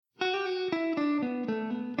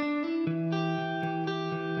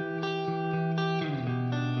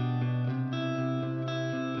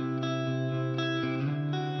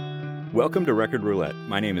Welcome to Record Roulette.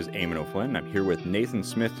 My name is Eamon O'Flynn. I'm here with Nathan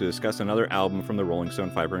Smith to discuss another album from the Rolling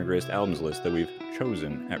Stone 500 Greatest Albums list that we've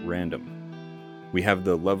chosen at random. We have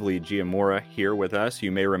the lovely Gia Mora here with us.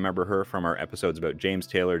 You may remember her from our episodes about James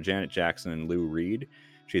Taylor, Janet Jackson, and Lou Reed.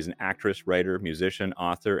 She's an actress, writer, musician,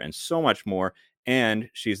 author, and so much more. And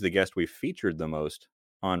she's the guest we've featured the most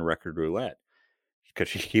on Record Roulette because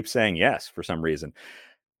she keeps saying yes for some reason.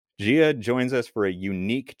 Gia joins us for a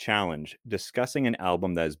unique challenge, discussing an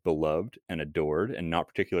album that is beloved and adored and not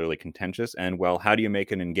particularly contentious. And, well, how do you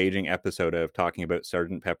make an engaging episode of talking about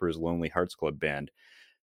Sgt. Pepper's Lonely Hearts Club Band?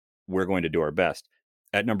 We're going to do our best.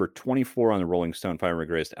 At number 24 on the Rolling Stone 500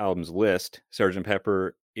 Greatest Albums list, Sgt.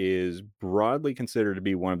 Pepper is broadly considered to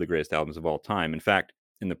be one of the greatest albums of all time. In fact,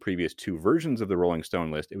 in the previous two versions of the Rolling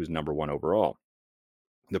Stone list, it was number one overall.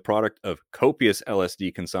 The product of copious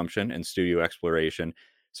LSD consumption and studio exploration,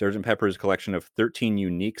 Sgt. Pepper's collection of 13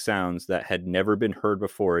 unique sounds that had never been heard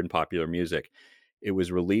before in popular music. It was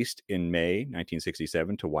released in May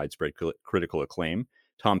 1967 to widespread critical acclaim.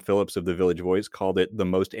 Tom Phillips of the Village Voice called it the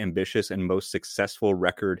most ambitious and most successful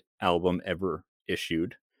record album ever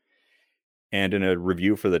issued. And in a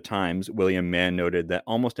review for the Times, William Mann noted that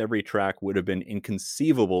almost every track would have been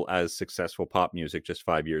inconceivable as successful pop music just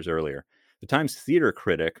 5 years earlier. The Times theater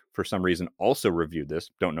critic, for some reason, also reviewed this.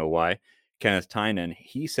 Don't know why. Kenneth Tynan,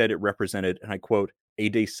 he said it represented, and I quote, a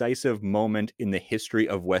decisive moment in the history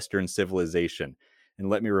of Western civilization. And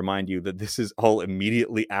let me remind you that this is all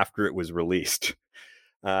immediately after it was released.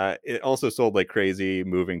 It also sold like crazy,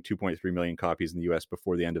 moving 2.3 million copies in the U.S.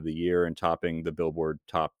 before the end of the year and topping the Billboard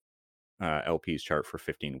Top LPs chart for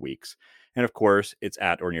 15 weeks. And of course, it's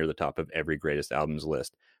at or near the top of every greatest albums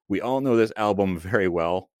list. We all know this album very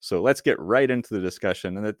well, so let's get right into the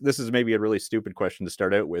discussion. And this is maybe a really stupid question to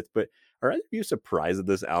start out with, but are you surprised that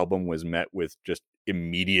this album was met with just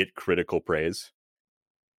immediate critical praise?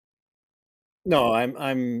 No,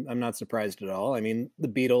 I'm not surprised at all. I mean, the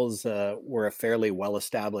Beatles were a fairly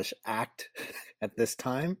well-established act at this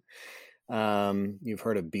time. You've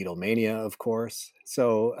heard of Beatlemania, of course.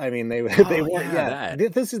 So, I mean, they they weren't. Yeah,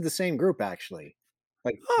 that. This is the same group actually.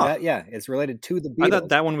 Like Huh. that, yeah, it's related to the I thought Beatles.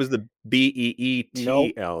 that one was the Nope,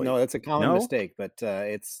 Beetl. no, that's a common No? mistake, but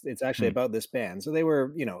it's actually about this band. So they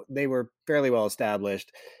were, they were fairly well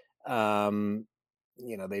established. Um,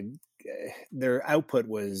 they their output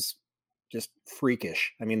was just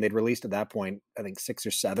freakish. I mean, they'd released at that point, I think 6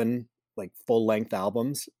 or 7 like full length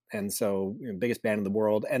albums, and so biggest band in the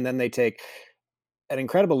world. And then they take an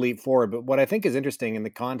incredible leap forward. But what I think is interesting in the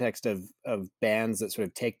context of bands that sort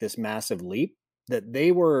of take this massive leap, that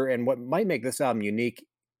they were, and what might make this album unique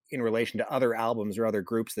in relation to other albums or other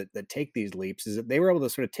groups that take these leaps, is that they were able to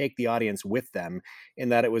sort of take the audience with them, in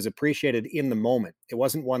that it was appreciated in the moment. It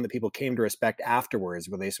wasn't one that people came to respect afterwards,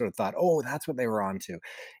 where they sort of thought, oh, that's what they were onto.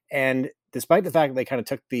 And despite the fact that they kind of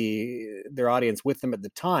took their audience with them at the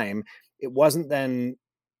time, it wasn't then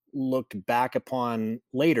looked back upon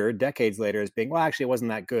later, decades later, as being, well, actually, it wasn't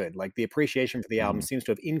that good. Like, the appreciation for the album seems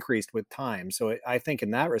to have increased with time. So I think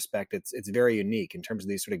in that respect, it's very unique in terms of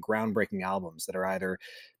these sort of groundbreaking albums that are either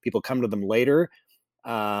people come to them later,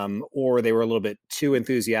 or they were a little bit too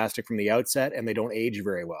enthusiastic from the outset and they don't age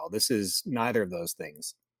very well. This is neither of those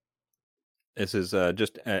things. This is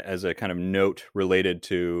just as a kind of note related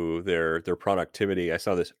to their productivity. I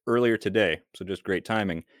saw this earlier today, so just great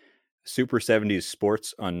timing. Super 70s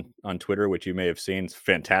Sports on Twitter, which you may have seen. It's a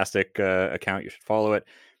fantastic account. You should follow it.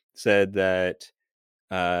 Said that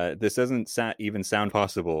this doesn't even sound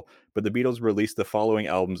possible, but the Beatles released the following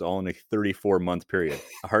albums all in a 34-month period.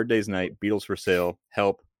 A Hard Day's Night, Beatles for Sale,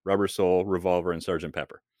 Help, Rubber Soul, Revolver, and Sgt.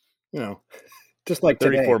 Pepper. Just like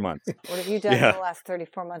 34 today. months. What have you done in the last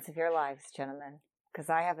 34 months of your lives, gentlemen? Because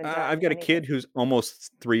I haven't done I've got anything. a kid who's almost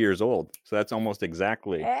 3 years old, so that's almost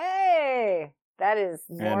exactly. Hey! That is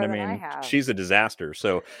more than I have. She's a disaster.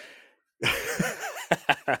 So,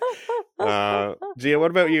 Gia, what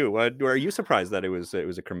about you? Are you surprised that it was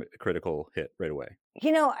a critical hit right away?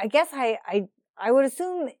 I guess I would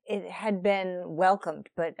assume it had been welcomed,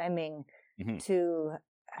 but I mean, to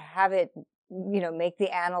have it, make the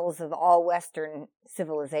annals of all Western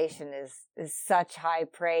civilization is such high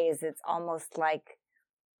praise. It's almost like,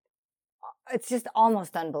 it's just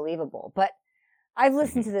almost unbelievable. But I've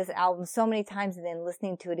listened to this album so many times, and then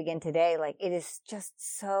listening to it again today, like, it is just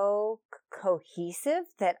so cohesive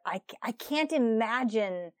that I can't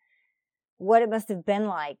imagine what it must have been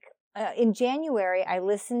like. In January, I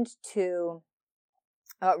listened to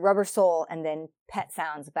Rubber Soul and then Pet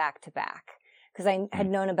Sounds back to back. because I had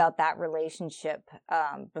known about that relationship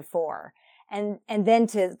before. And then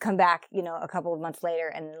to come back, a couple of months later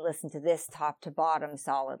and listen to this top to bottom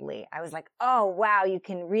solidly, I was like, oh, wow, you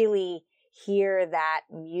can really hear that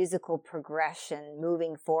musical progression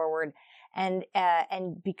moving forward. And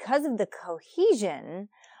because of the cohesion,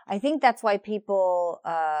 I think that's why people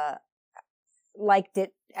liked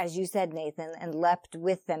it, as you said, Nathan, and leapt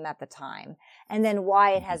with them at the time. And then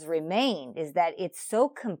why it has remained is that it's so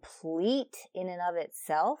complete in and of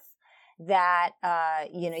itself that,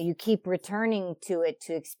 you keep returning to it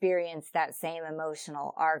to experience that same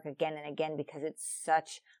emotional arc again and again, because it's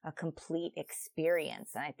such a complete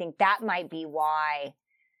experience. And I think that might be why,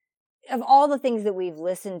 of all the things that we've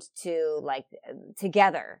listened to, like,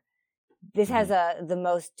 together, this has the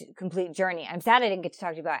most complete journey. I'm sad I didn't get to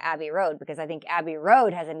talk to you about Abbey Road, because I think Abbey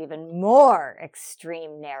Road has an even more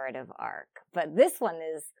extreme narrative arc. But this one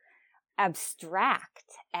is abstract,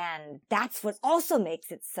 and that's what also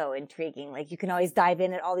makes it so intriguing. Like, you can always dive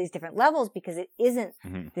in at all these different levels because it isn't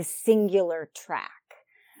this singular track.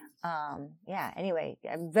 Anyway,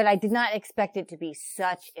 but I did not expect it to be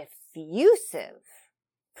such effusive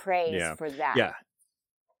praise for that. Yeah.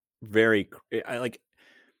 Very,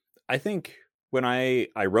 I think when I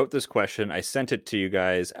wrote this question, I sent it to you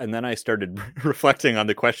guys, and then I started reflecting on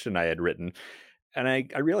the question I had written, and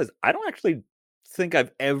I realized I don't actually think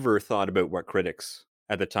I've ever thought about what critics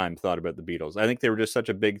at the time thought about the Beatles. I think they were just such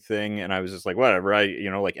a big thing, and I was just like, whatever,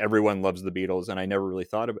 like everyone loves the Beatles, and I never really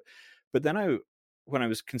thought of it. But then when I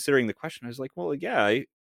was considering the question, I was like, well, yeah,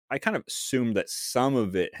 I kind of assumed that some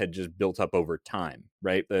of it had just built up over time,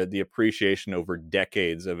 right? The appreciation over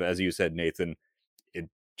decades of, as you said, Nathan, it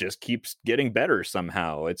just keeps getting better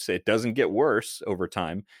somehow. It doesn't get worse over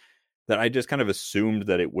time. That I just kind of assumed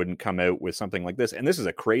that it wouldn't come out with something like this. And this is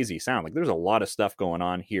a crazy sound. Like, there's a lot of stuff going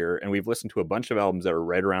on here, and we've listened to a bunch of albums that are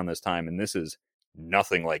right around this time, and this is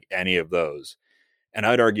nothing like any of those. And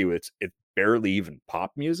I'd argue it's barely even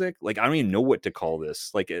pop music. Like, I don't even know what to call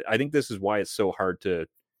this. Like, I think this is why it's so hard to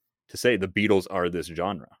say the Beatles are this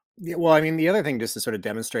genre. Yeah, well, I mean, the other thing, just to sort of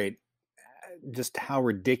demonstrate just how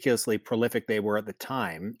ridiculously prolific they were at the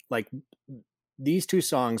time, like, these two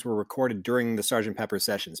songs were recorded during the Sgt. Pepper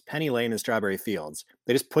sessions, Penny Lane and Strawberry Fields.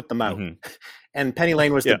 They just put them out. And Penny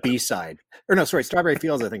Lane was the B-side. Or no, sorry, Strawberry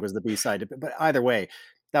Fields, I think, was the B-side. But either way,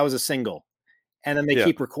 that was a single. And then they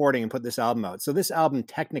keep recording and put this album out. So this album,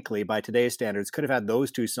 technically, by today's standards, could have had those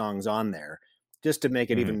two songs on there just to make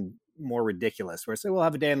it even more ridiculous. Where, say, we'll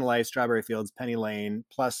have A Day in the Life, Strawberry Fields, Penny Lane,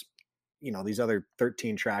 plus, these other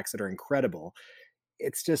 13 tracks that are incredible.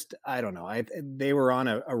 It's just, I don't know. They were on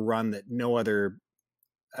a run that no other,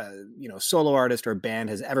 solo artist or band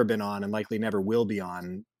has ever been on, and likely never will be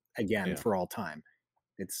on again for all time.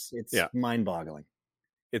 It's mind-boggling.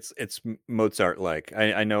 It's Mozart-like.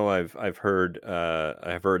 I know I've heard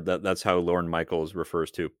that that's how Lorne Michaels refers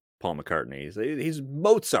to Paul McCartney. He's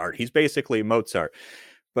Mozart. He's basically Mozart.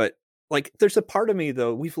 But, like, there's a part of me,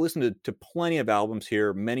 though, we've listened to plenty of albums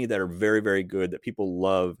here, many that are very, very good that people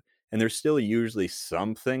love. And there's still usually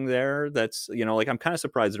something there that's, like, I'm kind of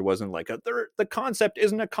surprised it wasn't like the concept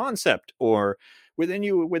isn't a concept, or Within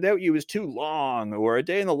You Without You is too long, or A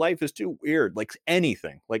Day in the Life is too weird. Like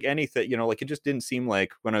anything, like it just didn't seem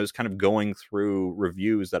like, when I was kind of going through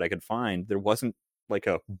reviews that I could find, there wasn't like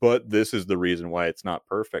but this is the reason why it's not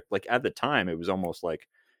perfect. Like, at the time, it was almost like,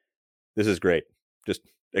 this is great. Just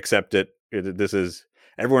accept it. This is,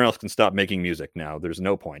 everyone else can stop making music now. There's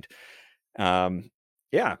no point.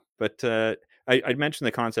 But I mentioned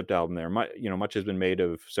the concept album there. Much has been made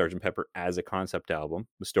of Sgt. Pepper as a concept album.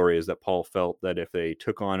 The story is that Paul felt that if they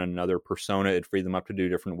took on another persona, it'd free them up to do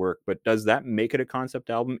different work. But does that make it a concept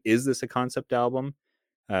album? Is this a concept album?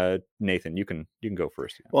 Nathan, you can go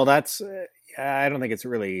first. Yeah. Well, that's I don't think it's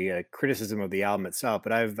really a criticism of the album itself,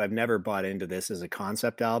 but I've never bought into this as a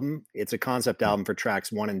concept album. It's a concept album for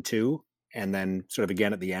tracks 1 and 2. And then sort of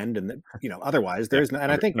again at the end, and otherwise there's no.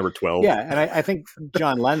 And I think number 12. Yeah, and I think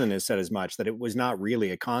John Lennon has said as much, that it was not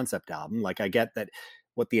really a concept album. Like, I get that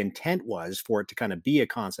what the intent was for it to kind of be a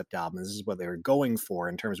concept album. This is what they were going for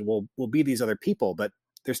in terms of, we'll be these other people, but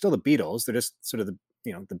they're still the Beatles. They're just sort of the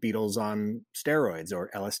Beatles on steroids, or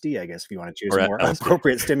LSD, I guess, if you want to choose a more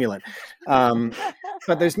appropriate stimulant.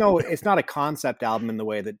 But it's not a concept album in the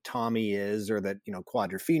way that Tommy is, or that,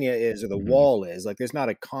 Quadrophenia is, or The Wall is. Like, there's not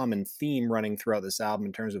a common theme running throughout this album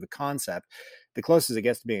in terms of a concept. The closest it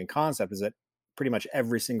gets to being a concept is that pretty much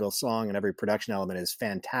every single song and every production element is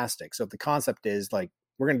fantastic. So if the concept is like,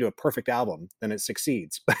 we're going to do a perfect album, then it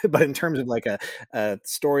succeeds. But in terms of like a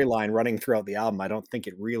storyline running throughout the album, I don't think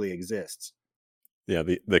it really exists. Yeah,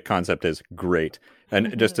 the concept is great.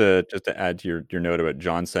 And just to add to your note about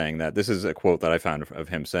John saying that, this is a quote that I found of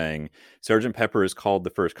him saying, Sgt. Pepper is called the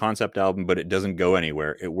first concept album, but it doesn't go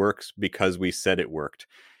anywhere. It works because we said it worked.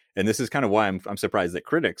 And this is kind of why I'm surprised that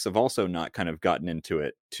critics have also not kind of gotten into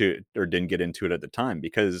it or didn't get into it at the time,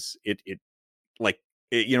 because it like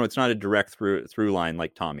it's not a direct through line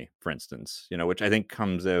like Tommy, for instance, which I think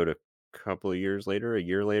comes out a couple of years later, a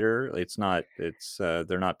year later.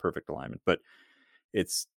 They're not perfect alignment, but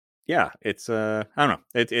it's I don't know.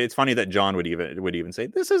 It's funny that John would even say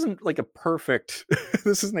this isn't like a perfect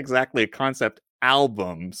this isn't exactly a concept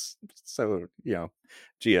album. So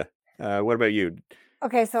Gia, what about you?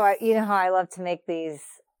 Okay, so you know how I love to make these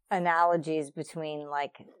analogies between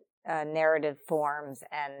like narrative forms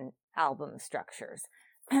and album structures,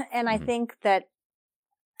 and I think that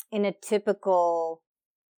in a typical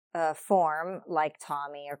form like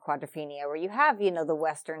Tommy or Quadrophenia, where you have, the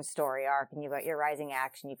Western story arc, and you've got your rising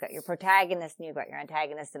action, you've got your protagonist, and you've got your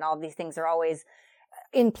antagonist, and all these things are always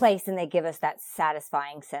in place, and they give us that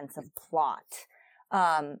satisfying sense of plot.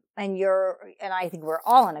 And I think we're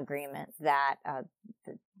all in agreement that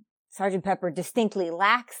Sgt. Pepper distinctly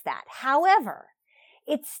lacks that. However,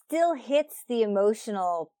 it still hits the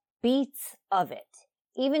emotional beats of it,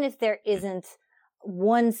 even if there isn't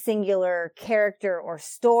one singular character or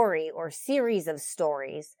story or series of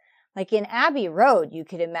stories. Like in Abbey Road, you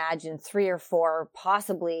could imagine 3 or 4,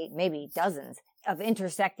 possibly maybe dozens of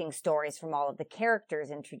intersecting stories from all of the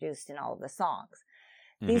characters introduced in all of the songs.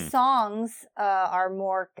 These songs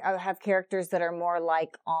have characters that are more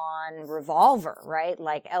like on Revolver, right?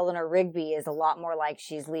 Like Eleanor Rigby is a lot more like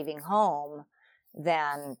she's leaving home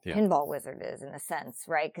than Pinball Wizard is, in a sense,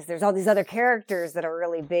 right? Because there's all these other characters that are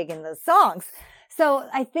really big in those songs. So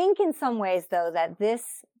I think in some ways, though, that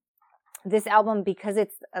this album, because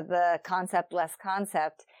it's the concept less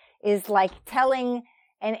concept, is like telling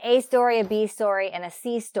an A story, a B story, and a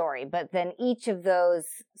C story. But then each of those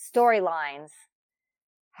storylines,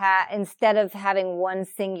 instead of having one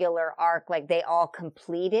singular arc, like they all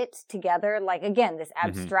complete it together. Like, again, this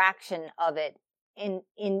abstraction of it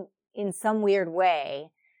in some weird way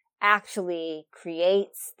actually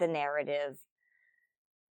creates the narrative.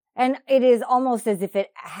 And it is almost as if it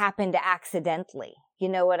happened accidentally. You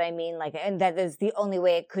know what I mean? Like, and that is the only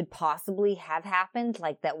way it could possibly have happened.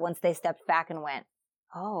 Like that once they stepped back and went,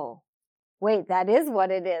 oh, wait, that is what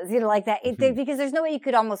it is. Like that. Because there's no way you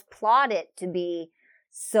could almost plot it to be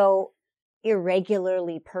so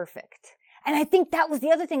irregularly perfect. And I think that was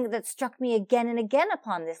the other thing that struck me again and again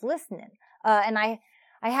upon this listening. And I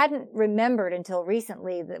hadn't remembered until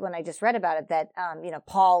recently that when I just read about it that,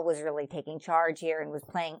 Paul was really taking charge here and was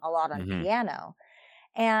playing a lot on piano.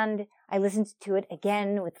 And I listened to it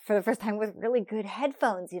again for the first time with really good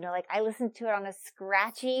headphones. Like I listened to it on a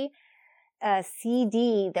scratchy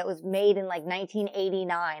CD that was made in like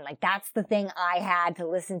 1989. Like that's the thing I had to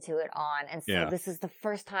listen to it on. And so this is the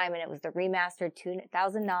first time, and it was the remastered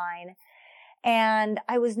 2009. And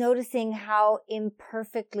I was noticing how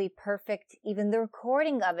imperfectly perfect even the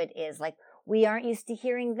recording of it is. Like we aren't used to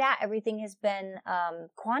hearing that. Everything has been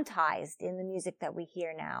quantized in the music that we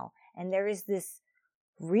hear now. And there is this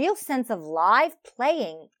real sense of live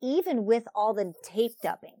playing, even with all the tape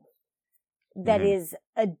dubbing, that is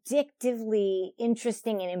addictively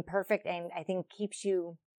interesting and imperfect, and I think keeps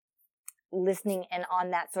you listening and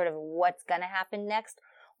on that sort of what's going to happen next.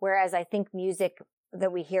 Whereas I think music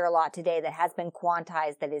that we hear a lot today that has been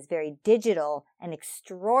quantized, that is very digital and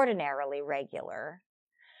extraordinarily regular,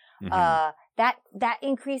 that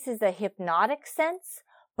increases the hypnotic sense,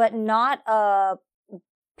 but not a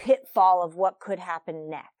pitfall of what could happen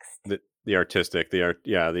next. The artistic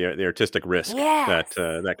risk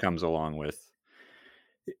that comes along with.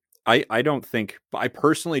 I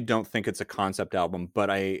personally don't think it's a concept album,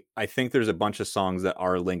 but I think there's a bunch of songs that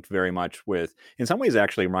are linked very much with, in some ways it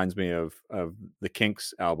actually reminds me of the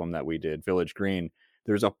Kinks album that we did, Village Green.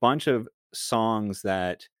 There's a bunch of songs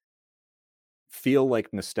that feel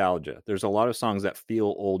like nostalgia. There's a lot of songs that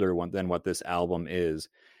feel older than what this album is.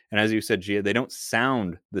 And as you said, Gia, they don't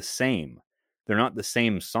sound the same. They're not the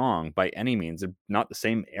same song by any means. They're not the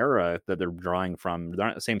same era that they're drawing from. They're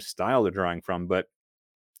not the same style they're drawing from, but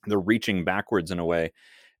they're reaching backwards in a way.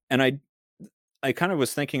 And I kind of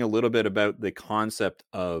was thinking a little bit about the concept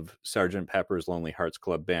of Sgt. Pepper's Lonely Hearts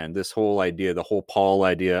Club Band, this whole idea, the whole Paul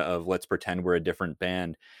idea of let's pretend we're a different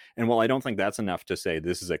band. And while I don't think that's enough to say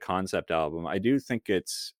this is a concept album, I do think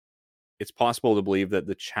it's possible to believe that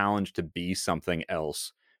the challenge to be something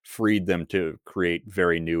else freed them to create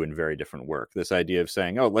very new and very different work. This idea of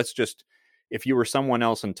saying, oh, if you were someone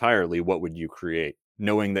else entirely, what would you create?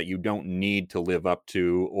 knowing that you don't need to live up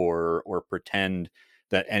to or pretend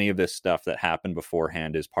that any of this stuff that happened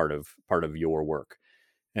beforehand is part of your work.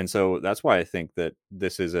 And so that's why I think that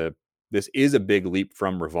this is a big leap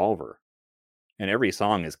from Revolver. And every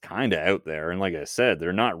song is kind of out there, and like I said,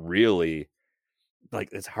 they're not really, like,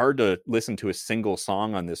 it's hard to listen to a single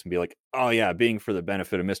song on this and be like, oh yeah, Being for the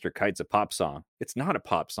Benefit of Mr. Kite's a pop song. It's not a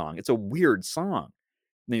pop song. It's a weird song.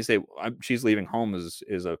 And then you say, She's Leaving Home is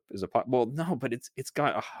a pop. Well, no, but it's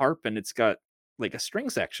got a harp and it's got like a string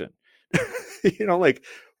section. Like,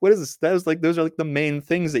 what is this? That was like, those are like the main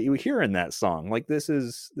things that you hear in that song. Like, this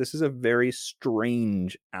is a very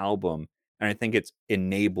strange album, and I think it's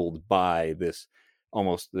enabled by this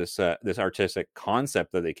artistic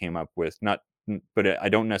concept that they came up with. But I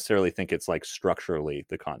don't necessarily think it's like structurally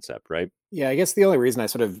the concept, right? Yeah, I guess the only reason I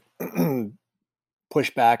sort of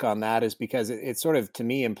push back on that is because it sort of, to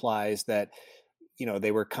me, implies that,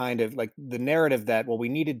 they were kind of like the narrative that, well, we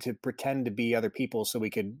needed to pretend to be other people so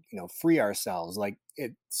we could, free ourselves. Like,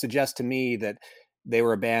 it suggests to me that they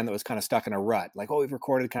were a band that was kind of stuck in a rut. Like, oh, we've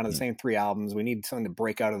recorded kind of the same 3 albums. We need something to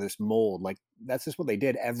break out of this mold. Like, that's just what they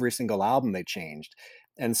did. Every single album they changed.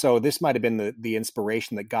 And so this might have been the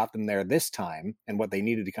inspiration that got them there this time and what they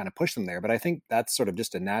needed to kind of push them there. But I think that's sort of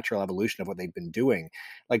just a natural evolution of what they've been doing.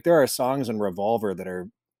 Like, there are songs on Revolver that are,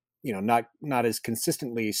 not as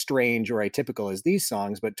consistently strange or atypical as these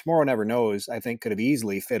songs, but Tomorrow Never Knows, I think, could have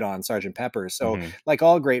easily fit on Sgt. Pepper. So like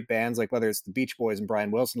all great bands, like whether it's the Beach Boys and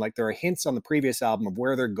Brian Wilson, like there are hints on the previous album of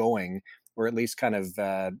where they're going, or at least kind of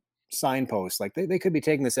signposts. Like they could be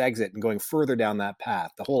taking this exit and going further down that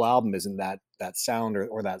path. The whole album isn't that sound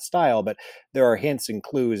or that style, but there are hints and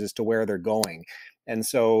clues as to where they're going. And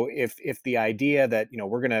so if the idea that,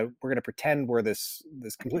 we're gonna pretend we're this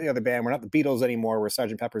completely other band, we're not the Beatles anymore, we're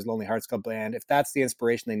Sgt. Pepper's Lonely Hearts Club Band, if that's the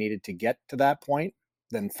inspiration they needed to get to that point,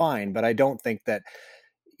 then fine. But I don't think that,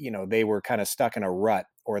 they were kind of stuck in a rut,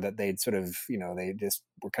 or that they'd sort of, they just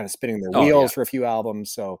were kind of spinning their wheels for a few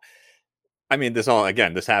albums. So I mean, this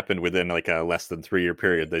happened within like a less than 3-year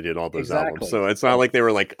period. They did all those albums. So it's not like they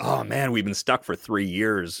were like, oh man, we've been stuck for 3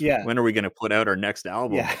 years. Yeah. When are we going to put out our next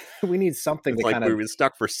album? Yeah. We need something it's to like kind of... we've been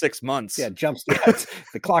stuck for 6 months. Yeah,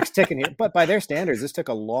 the clock's ticking here. But by their standards, this took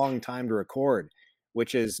a long time to record,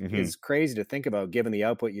 which is crazy to think about given the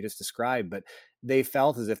output you just described. But they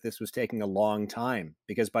felt as if this was taking a long time,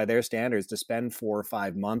 because by their standards, to spend 4 or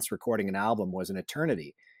 5 months recording an album was an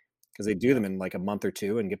eternity. Because they do them in like a month or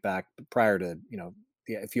two and get back prior to,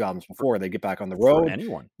 a few albums before they get back on the road. For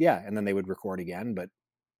anyone. Yeah. And then they would record again. But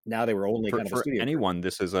now they were only kind of a studio. For anyone,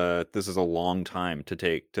 this is a long time to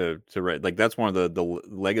take to write. Like, that's one of the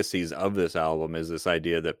legacies of this album, is this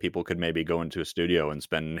idea that people could maybe go into a studio and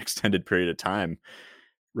spend an extended period of time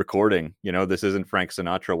recording. This isn't Frank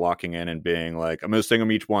Sinatra walking in and being like, I'm going to sing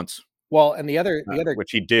them each once. Well, and the other,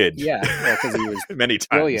 which he did. Yeah. Because he was many times.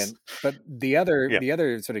 Brilliant. But the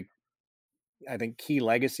other sort of, I think, key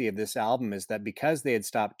legacy of this album is that because they had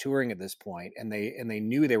stopped touring at this point, and they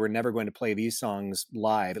knew they were never going to play these songs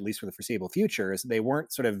live, at least for the foreseeable future, is they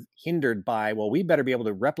weren't sort of hindered by, well, we better be able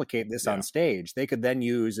to replicate this on stage. They could then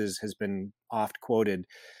use, as has been oft quoted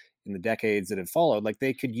in the decades that have followed, like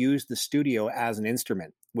they could use the studio as an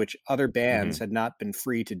instrument, which other bands had not been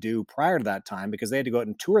free to do prior to that time, because they had to go out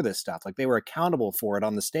and tour this stuff. Like, they were accountable for it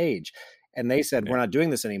on the stage. And they said, we're not doing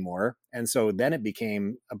this anymore. And so then it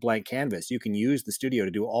became a blank canvas. You can use the studio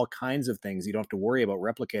to do all kinds of things. You don't have to worry about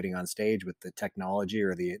replicating on stage with the technology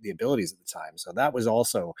or the abilities at the time. So that was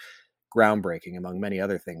also groundbreaking, among many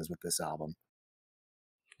other things, with this album.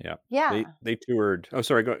 Yeah. Yeah. They toured. Oh,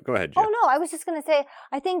 sorry. Go ahead, Jen. Oh, no, I was just going to say,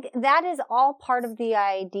 I think that is all part of the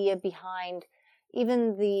idea behind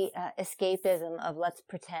even the escapism of let's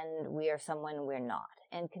pretend we are someone we're not.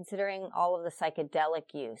 And considering all of the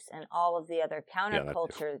psychedelic use and all of the other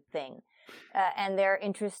counterculture thing, and their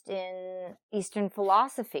interest in Eastern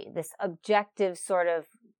philosophy, this objective sort of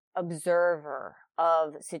observer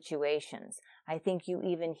of situations. I think you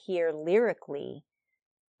even hear lyrically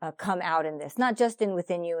come out in this, not just in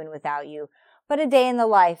Within You and Without You, but A Day in the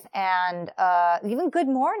Life, and even Good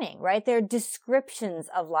Morning, right? They're descriptions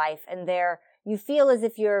of life, and you feel as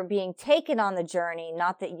if you're being taken on the journey,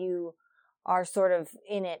 not that you are sort of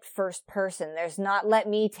in it first person. There's not, let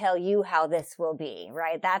me tell you how this will be,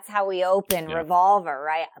 right? That's how we open Revolver,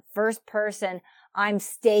 right? First person, I'm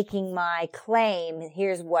staking my claim.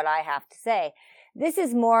 Here's what I have to say. This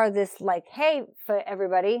is more this like, hey, for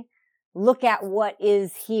everybody, look at what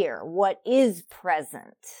is here, what is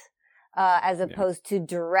present, as opposed to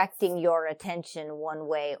directing your attention one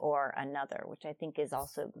way or another, which I think is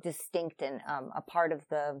also distinct and a part of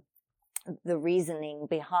the reasoning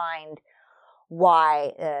behind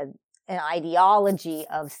why an ideology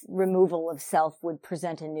of removal of self would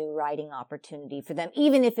present a new writing opportunity for them,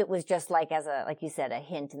 even if it was just like like you said, a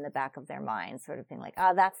hint in the back of their mind, sort of thing, like,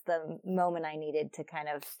 oh, that's the moment I needed to kind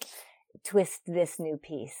of twist this new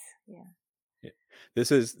piece. Yeah.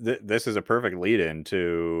 This is a perfect lead-in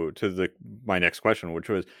to my next question, which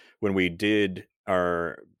was, when we did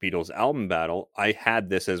our Beatles album battle, I had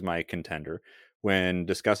this as my contender. When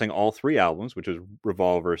discussing all three albums, which was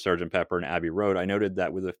Revolver, Sgt. Pepper, and Abbey Road, I noted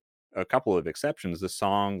that with a couple of exceptions, the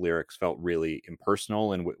song lyrics felt really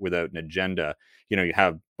impersonal and without an agenda. You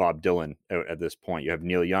have Bob Dylan at this point, you have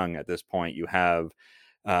Neil Young at this point, you have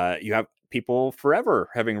people forever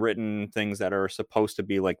having written things that are supposed to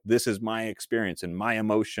be like, this is my experience and my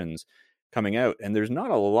emotions coming out, and there's not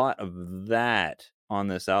a lot of that on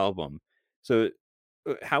this album. So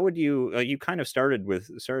how would you you kind of started with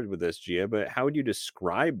this, Gia, but how would you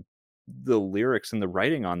describe the lyrics and the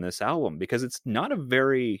writing on this album? Because it's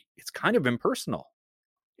kind of impersonal.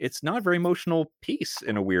 It's not a very emotional piece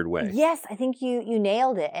in a weird way. Yes, I think you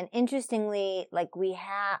nailed it. And interestingly, like,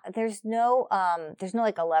 there's no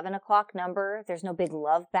like 11 o'clock number. There's no big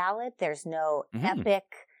love ballad. There's no epic,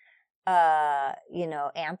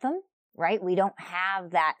 anthem, right? We don't have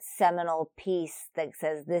that seminal piece that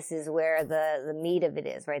says this is where the meat of it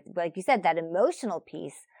is, right? Like you said, that emotional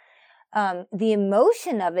piece. The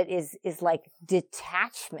emotion of it is like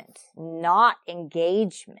detachment, not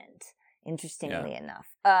engagement. Interestingly enough.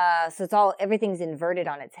 So everything's inverted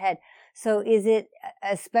on its head. So is it,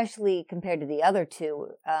 especially compared to the other two,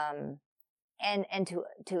 and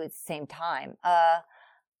to its same time, I'm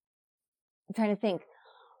trying to think.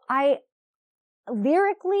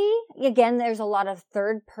 Lyrically, again, there's a lot of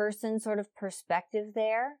third person sort of perspective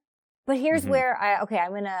there. But here's where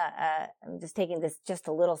I'm just taking this just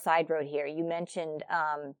a little side road here. You mentioned,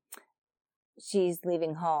 she's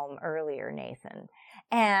leaving home earlier, Nathan.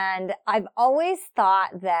 And I've always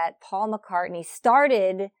thought that Paul McCartney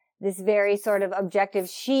started this very sort of objective,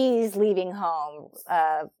 she's leaving home,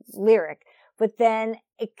 lyric. But then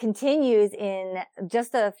it continues in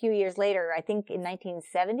just a few years later, I think in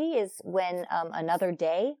 1970 is when Another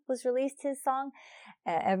Day was released, his song.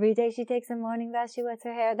 Every day she takes a morning bath, she wets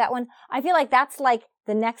her hair. That one, I feel like that's like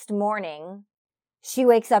the next morning she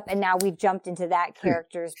wakes up and now we've jumped into that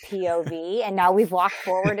character's POV and now we've walked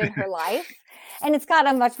forward in her life. And it's got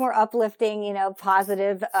a much more uplifting,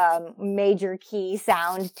 positive, major key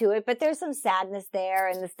sound to it. But there's some sadness there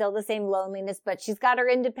and still the same loneliness, but she's got her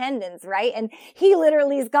independence, right? And he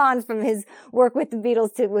literally is gone from his work with the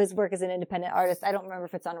Beatles to his work as an independent artist. I don't remember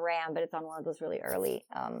if it's on Ram, but it's on one of those really early,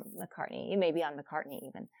 McCartney. It may be on McCartney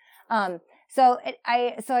even. So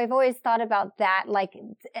I've always thought about that. Like,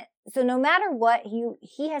 so no matter what,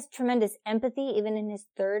 he has tremendous empathy, even in his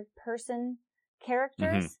third person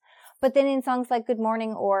characters. But then in songs like Good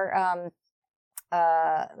Morning or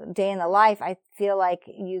Day in the Life, I feel like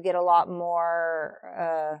you get a lot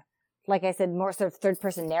more, like I said, more sort of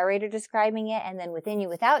third-person narrator describing it. And then Within You,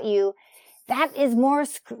 Without You, that is more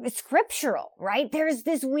scriptural, right? There's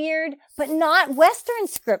this weird, but not Western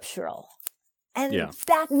scriptural. And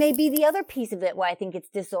that may be the other piece of it, why I think it's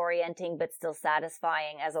disorienting but still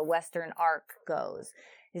satisfying as a Western arc goes,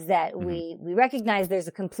 is that we recognize there's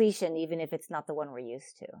a completion even if it's not the one we're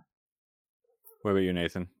used to. What about you,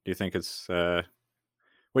 Nathan? Do you think it's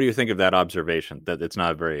what do you think of that observation that it's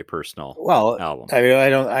not a very personal album? I mean,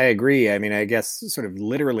 I agree. I mean, I guess sort of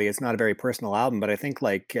literally it's not a very personal album, but I think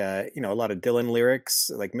like, a lot of Dylan lyrics,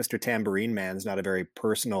 like Mr. Tambourine Man's not a very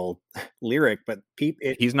personal lyric, but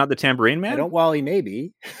he's not the Tambourine Man? He may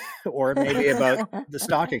be, or maybe about the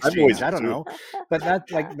stock exchange. I don't know. But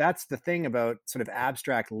that's the thing about sort of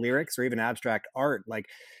abstract lyrics or even abstract art. Like,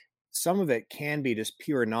 some of it can be just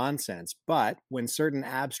pure nonsense, but when certain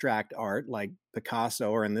abstract art like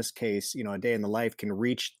Picasso, or in this case, A Day in the Life, can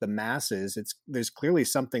reach the masses, there's clearly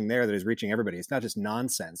something there that is reaching everybody. It's not just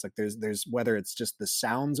nonsense. Like there's whether it's just the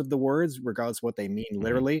sounds of the words, regardless of what they mean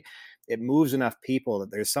literally, it moves enough people that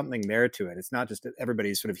there's something there to it. It's not just that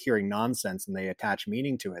everybody's sort of hearing nonsense and they attach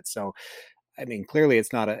meaning to it. So, I mean, clearly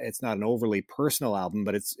it's not an overly personal album,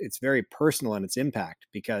 but it's very personal in its impact,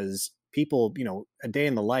 because people, A Day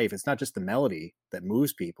in the Life, it's not just the melody that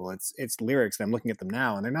moves people. It's lyrics. And I'm looking at them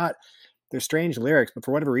now, and they're strange lyrics, but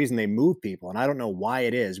for whatever reason they move people. And I don't know why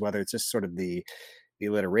it is, whether it's just sort of the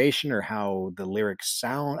alliteration or how the lyrics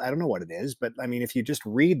sound. I don't know what it is, but I mean, if you just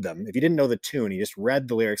read them, if you didn't know the tune, you just read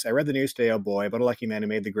the lyrics. I read the news today, oh boy, about a lucky man who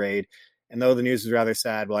made the grade. And though the news was rather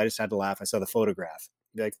sad, well, I just had to laugh. I saw the photograph.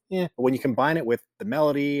 You're like, yeah. But when you combine it with the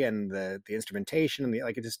melody and the instrumentation and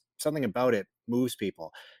it just, something about it moves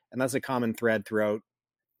people. And that's a common thread throughout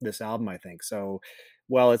this album, I think. So,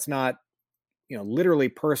 well, it's not, literally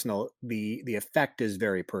personal. The effect is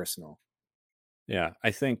very personal. Yeah,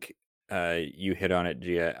 I think you hit on it,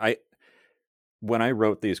 Gia. When I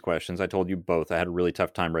wrote these questions, I told you both I had a really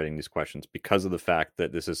tough time writing these questions because of the fact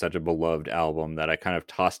that this is such a beloved album that I kind of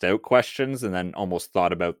tossed out questions and then almost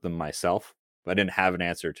thought about them myself. But I didn't have an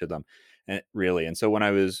answer to them, really. And so when I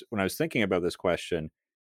was thinking about this question,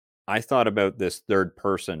 I thought about this third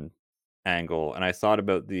person angle, and I thought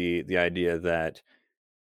about the idea that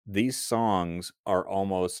these songs are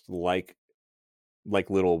almost like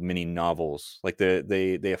little mini novels. Like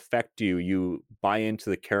they affect you. You buy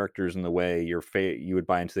into the characters in the way you would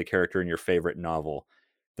buy into the character in your favorite novel.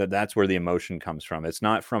 That's where the emotion comes from. It's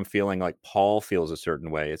not from feeling like Paul feels a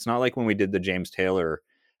certain way. It's not like when we did the James Taylor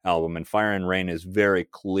album, and Fire and Rain is very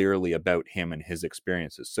clearly about him and his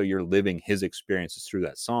experiences. So you're living his experiences through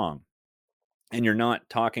that song. And you're not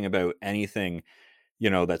talking about anything,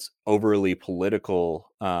 that's overly political.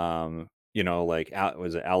 Like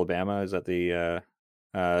was it Alabama? Is that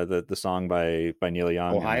the song by Neil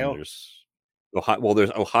Young? Ohio. And then there's Ohio. Well,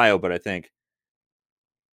 there's Ohio, but I think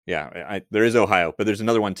there is Ohio, but there's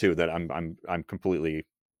another one too that I'm completely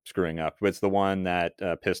screwing up. But it's the one that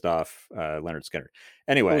pissed off Leonard Skinner.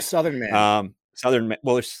 Anyway, Southern Man. Southern Man.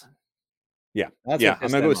 Well, yeah. I'm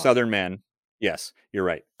gonna go with Southern Man. Yes, you're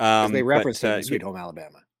right. Because they referenced it in Sweet Home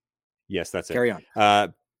Alabama. Yes, that's it. Carry on.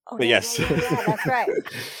 But yes, yeah, that's right.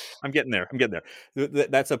 I'm getting there.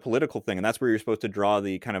 That's a political thing, and that's where you're supposed to draw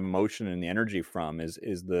the kind of emotion and the energy from. Is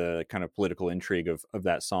the kind of political intrigue of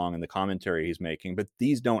that song and the commentary he's making. But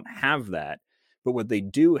these don't have that. But what they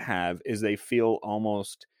do have is they feel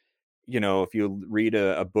almost, if you read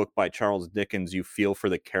a book by Charles Dickens, you feel for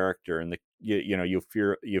the character, and you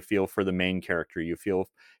feel for the main character. You feel,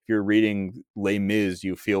 if you're reading Les Mis,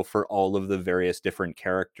 you feel for all of the various different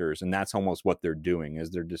characters, and that's almost what they're doing.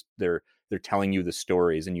 Is they're telling you the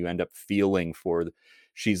stories, and you end up feeling for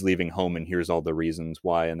she's leaving home, and here's all the reasons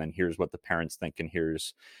why, and then here's what the parents think, and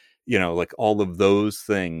here's, like all of those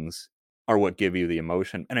things are what give you the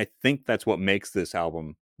emotion. And I think that's what makes this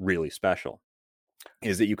album really special.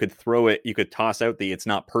 Is that you could toss out the it's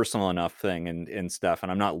not personal enough thing and stuff,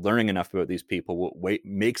 and I'm not learning enough about these people. What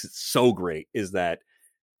makes it so great is that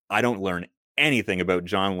I don't learn anything about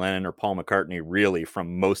John Lennon or Paul McCartney really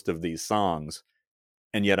from most of these songs,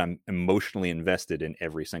 and yet I'm emotionally invested in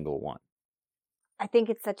every single one. I think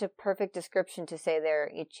it's such a perfect description to say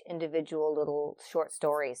they're each individual little short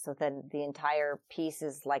stories, so then the entire piece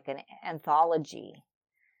is like an anthology,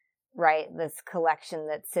 right? This collection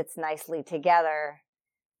that sits nicely together.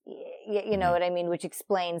 You know what I mean? Which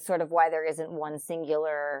explains sort of why there isn't one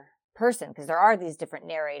singular person, because there are these different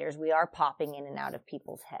narrators. We are popping in and out of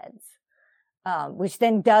people's heads, which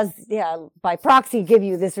then does, by proxy, give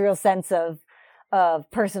you this real sense of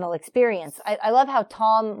personal experience. I love how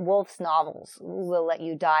Tom Wolfe's novels will let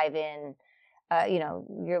you dive in.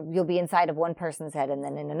 You'll be inside of one person's head, and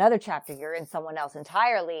then in another chapter, you're in someone else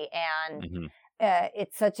entirely. And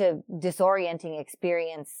it's such a disorienting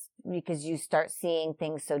experience because you start seeing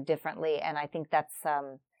things so differently. And I think that's,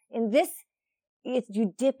 in this,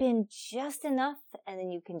 you dip in just enough and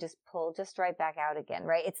then you can just pull just right back out again,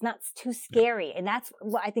 right? It's not too scary. Yeah. And that's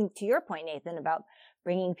what I think, to your point, Nathan, about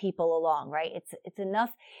bringing people along, right? It's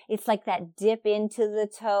enough. It's like that dip into the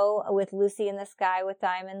toe with Lucy in the Sky with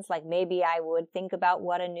Diamonds. Like maybe I would think about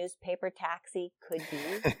what a newspaper taxi could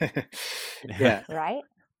be. Yeah. Right?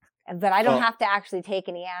 But I don't have to actually take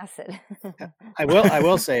any acid. I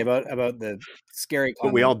will say about the scary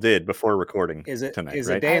comment. But we all did before recording tonight,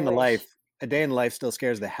 right? A day in the life. A Day in the Life still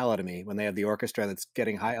scares the hell out of me when they have the orchestra that's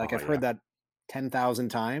getting high. Like I've heard that 10,000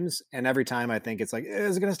 times, and every time I think it's like,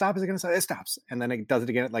 is it going to stop? Is it going to stop? It stops, and then it does it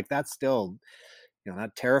again. Like that's still,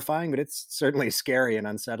 not terrifying, but it's certainly scary and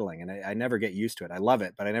unsettling. And I never get used to it. I love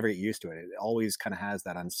it, but I never get used to it. It always kind of has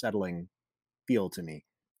that unsettling feel to me.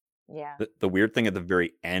 Yeah. The weird thing at the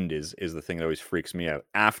very end is the thing that always freaks me out.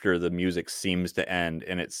 After the music seems to end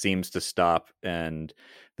and it seems to stop, and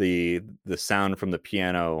the sound from the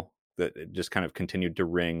piano that it just kind of continued to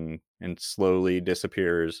ring and slowly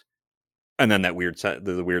disappears, and then that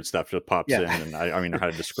the weird stuff just pops in, and I don't know how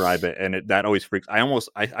to describe it, and that always freaks.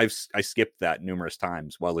 I skipped that numerous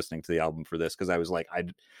times while listening to the album for this because I was like,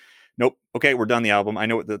 nope, okay, we're done the album. I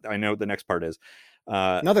know what the next part is.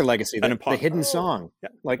 Another legacy, the hidden song.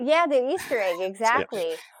 The Easter egg,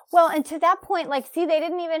 exactly. Yeah. Well, and to that point, they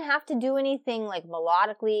didn't even have to do anything like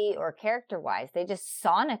melodically or character-wise. They just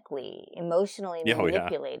sonically, emotionally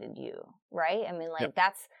manipulated you, right? I mean,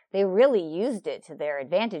 they really used it to their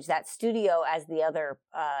advantage. That studio as the other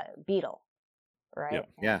Beatle, right?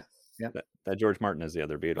 Yeah. That George Martin is the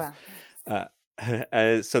other Beatle. Wow.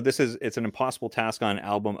 So it's an impossible task on an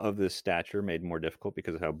album of this stature, made more difficult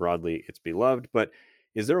because of how broadly it's beloved. But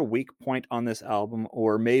is there a weak point on this album,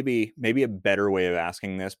 or maybe a better way of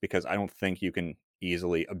asking this, because I don't think you can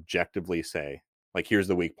easily objectively say, like, here's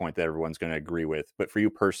the weak point that everyone's going to agree with. But for you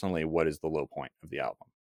personally, what is the low point of the album?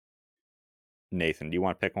 Nathan, do you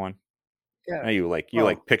want to pick one? Yeah, You like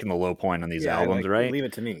picking the low point on these albums, right? Leave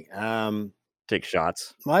it to me. Take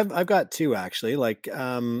shots. Well, I've got two actually. Like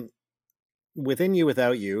Within You,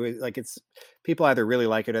 Without You, like it's people either really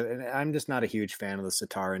like it, and I'm just not a huge fan of the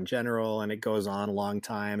sitar in general, and it goes on a long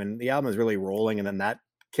time, and the album is really rolling, and then that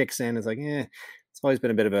kicks in. It's like, it's always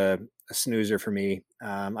been a bit of a snoozer for me.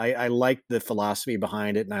 I like the philosophy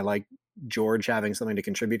behind it, and I like George having something to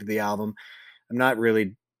contribute to the album. I'm not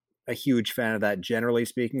really a huge fan of that, generally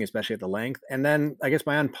speaking, especially at the length. And then I guess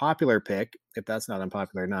my unpopular pick, if that's not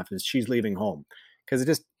unpopular enough, is She's Leaving Home, because it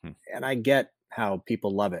just, and I get how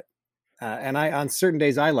people love it. And on certain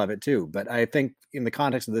days I love it too, but I think in the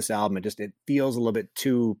context of this album, it feels a little bit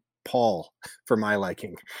too Paul for my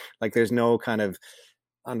liking. Like there's no kind of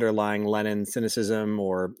underlying Lennon cynicism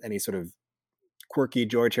or any sort of quirky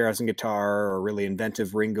George Harrison guitar or really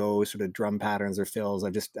inventive Ringo sort of drum patterns or fills.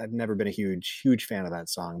 I've never been a huge fan of that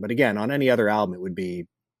song. But again, on any other album, it would be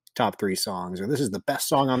top 3 songs, or this is the best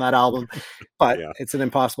song on that album. But It's an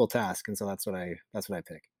impossible task, and so that's what I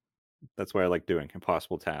pick. That's why I like doing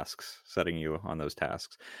impossible tasks, setting you on those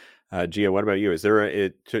tasks. Gia, what about you? Is there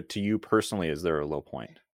to you personally, is there a low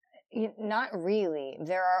point? Not really.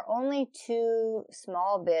 There are only 2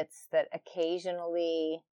 small bits that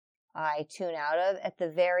occasionally I tune out of at the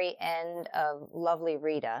very end of Lovely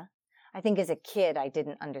Rita. I think as a kid, I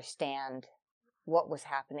didn't understand what was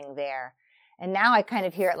happening there. And now I kind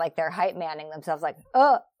of hear it like they're hype manning themselves, like,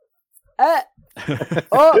 and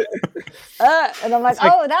I'm like,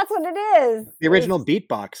 that's what it is. The original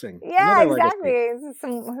beatboxing. Yeah, exactly.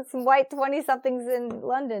 Some white 20-somethings in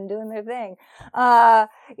London doing their thing.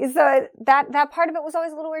 So that part of it was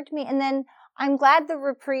always a little weird to me. And then I'm glad the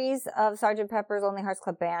reprise of Sgt. Pepper's Lonely Hearts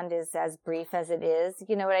Club Band is as brief as it is.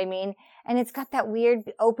 You know what I mean? And it's got that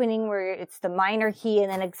weird opening where it's the minor key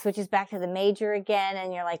and then it switches back to the major again.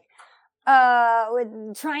 And you're like,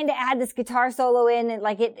 trying to add this guitar solo in, and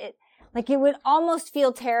like it would almost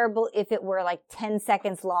feel terrible if it were like 10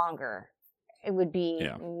 seconds longer. It would be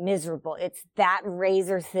miserable. It's that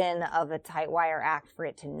razor thin of a tight wire act for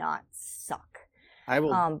it to not suck. I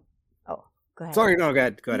will. Go ahead. Sorry, no, go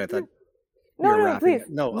ahead. I thought. No, please.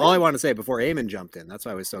 No, all I want to say before Eamon jumped in, that's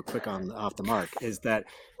why I was so quick off the mark, is that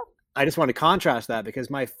I just want to contrast that,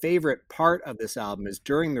 because my favorite part of this album is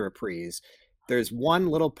during the reprise. There's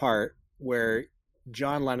one little part where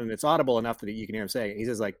John Lennon, it's audible enough that you can hear him say it. He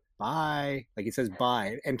says like, bye. Like he says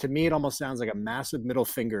bye. And to me, it almost sounds like a massive middle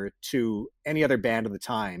finger to any other band of the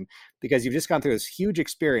time, because you've just gone through this huge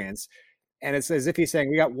experience. And it's as if he's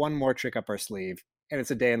saying, we got one more trick up our sleeve, and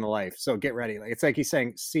it's a day in the life. So get ready. Like, it's like he's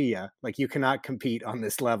saying, see ya. Like, you cannot compete on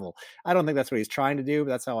this level. I don't think that's what he's trying to do,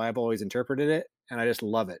 but that's how I've always interpreted it. And I just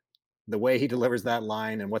love it. The way he delivers that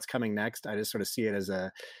line and what's coming next, I just sort of see it as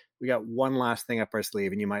we got one last thing up our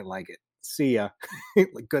sleeve and you might like it. See ya.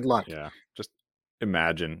 Good luck. Yeah. Just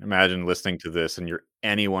imagine listening to this and you're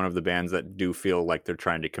any one of the bands that do feel like they're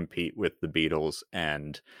trying to compete with the Beatles,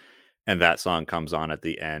 and that song comes on at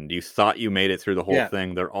the end. You thought you made it through the whole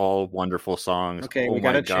thing. They're all wonderful songs. Okay, we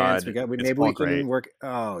got a chance. Maybe we can work.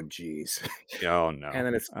 Oh, geez. Oh no. And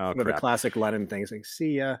then it's the classic Lennon thing. It's like,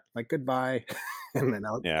 see ya, like goodbye, and then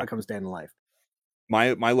out comes Day in the Life.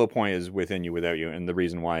 My low point is Within You, Without You, and the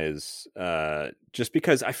reason why is just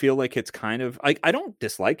because I feel like it's kind of I don't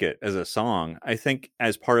dislike it as a song. I think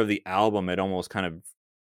as part of the album, it almost kind of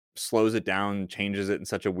slows it down, changes it in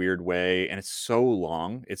such a weird way, and it's so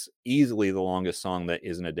long. It's easily the longest song that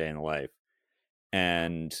isn't A Day in the Life,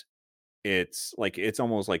 and it's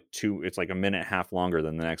almost like it's like a minute and a half longer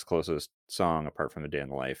than the next closest song apart from A Day in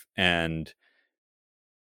the Life, and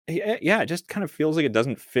it just kind of feels like it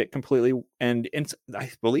doesn't fit completely. And it's,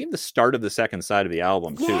 I believe, the start of the second side of the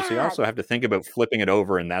album too. So you also have to think about flipping it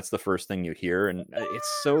over, and that's the first thing you hear. And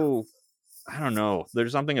it's so, I don't know.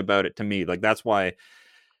 There's something about it to me. Like, that's why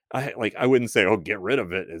I wouldn't say, oh, get rid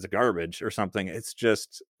of it, it's garbage or something. It's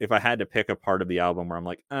just, if I had to pick a part of the album where I'm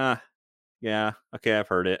like, yeah, okay, I've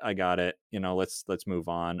heard it, I got it. Let's move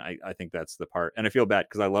on. I think that's the part. And I feel bad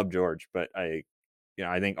because I love George, but I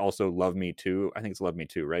think also Love Me Too. I think it's Love Me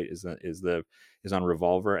Too, right? Is on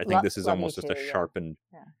Revolver. I think this is almost just a sharpened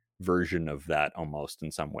version of that, almost,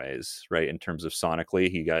 in some ways, right? In terms of sonically,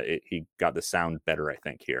 he got the sound better, I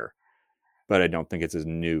think, here, but I don't think it's as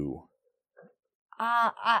new.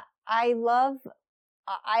 I love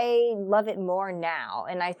I love it more now,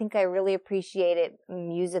 and I think I really appreciate it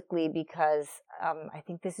musically because I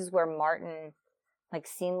think this is where Martin like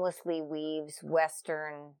seamlessly weaves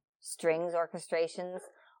Western strings orchestrations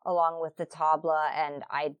along with the tabla, and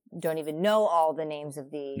I don't even know all the names of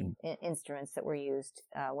the instruments that were used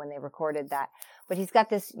when they recorded that. But he's got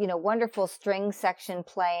this, wonderful string section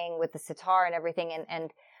playing with the sitar and everything,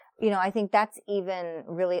 and I think that's even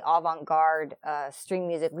really avant-garde string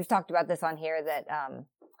music. We've talked about this on here that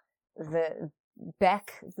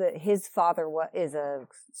his father is a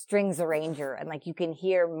strings arranger, and like you can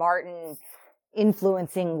hear Martin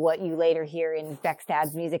influencing what you later hear in Beck's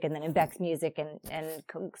dad's music and then in Beck's music and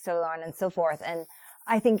so on and so forth. And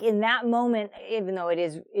I think in that moment, even though it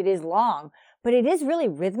is long, but it is really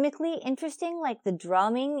rhythmically interesting. Like the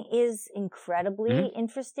drumming is incredibly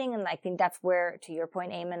interesting. And I think that's where, to your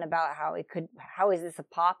point, Eamon, about how is this a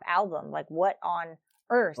pop album? Like what on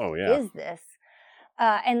earth is this?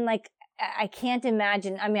 And like, I can't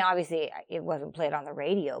imagine, I mean, obviously it wasn't played on the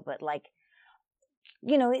radio, but like,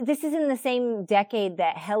 this is in the same decade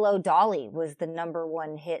that Hello Dolly was the number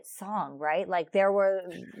one hit song, right? Like there were,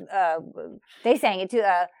 they sang it too,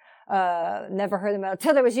 Never Heard Them Out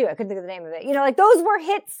Till There Was You. I couldn't think of the name of it. Like those were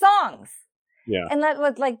hit songs. Yeah. And that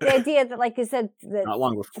was like the idea that, like you said, that not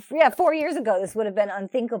long before. Yeah, 4 years ago, this would have been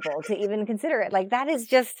unthinkable to even consider it. Like that is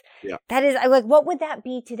just, that is, like, what would that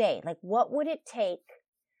be today? Like what would it take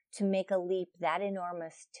to make a leap that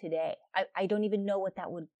enormous today? I don't even know what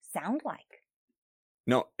that would sound like.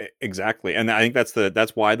 No, exactly. And I think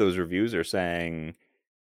that's why those reviews are saying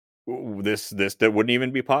this that wouldn't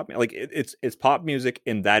even be pop. Like it's pop music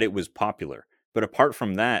in that it was popular. But apart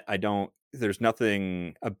from that, there's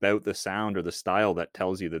nothing about the sound or the style that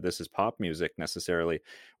tells you that this is pop music necessarily.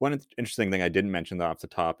 One interesting thing I didn't mention off the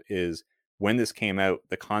top is when this came out,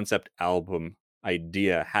 the concept album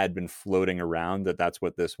idea had been floating around that's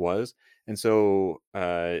what this was, and so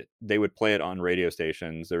they would play it on radio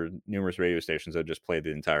stations. There were numerous radio stations that just played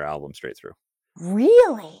the entire album straight through.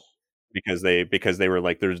 Really? Because they were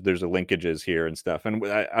like, there's a linkages here and stuff, and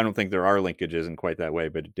I don't think there are linkages in quite that way,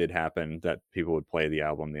 but it did happen that people would play the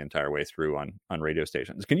album the entire way through on radio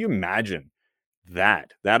stations. Can you imagine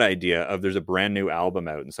that idea of there's a brand new album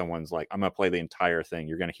out and someone's like, I'm gonna play the entire thing,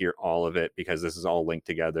 you're gonna hear all of it because this is all linked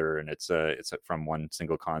together, and it's from one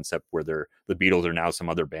single concept where the Beatles are now some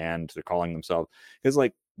other band they're calling themselves. Because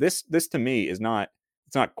like this to me is not,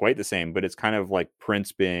 it's not quite the same, but it's kind of like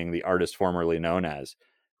Prince being the artist formerly known as,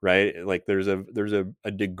 right? Like there's a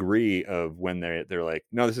degree of when they're like,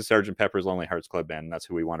 no, this is Sgt. Pepper's Lonely Hearts Club Band, and that's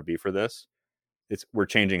who we want to be for this. We're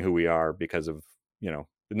changing who we are because of,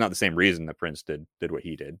 not the same reason that Prince did what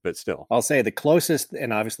he did, but still. I'll say the closest,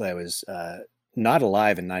 and obviously I was not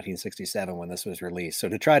alive in 1967 when this was released. So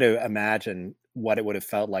to try to imagine what it would have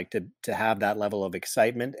felt like to have that level of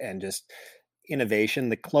excitement and just innovation,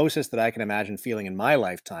 the closest that I can imagine feeling in my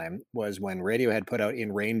lifetime was when Radiohead put out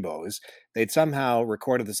In Rainbows. They'd somehow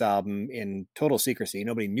recorded this album in total secrecy.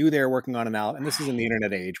 Nobody knew they were working on an album. And this is in the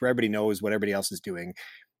internet age where everybody knows what everybody else is doing.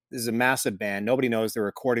 This is a massive band. Nobody knows they're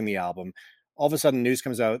recording the album. All of a sudden, news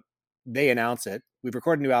comes out. They announce it. We've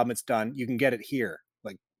recorded a new album. It's done. You can get it here.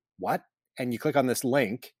 Like, what? And you click on this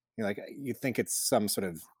link. You're like, you think it's some sort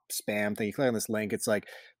of spam thing. You click on this link. It's like,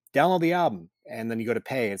 download the album. And then you go to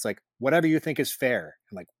pay. It's like, whatever you think is fair.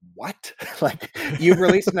 I'm like, what? Like, you've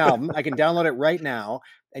released an album. I can download it right now.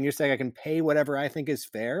 And you're saying I can pay whatever I think is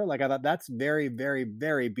fair? Like, I thought that's very, very,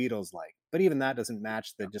 very Beatles-like. But even that doesn't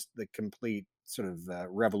match the complete sort of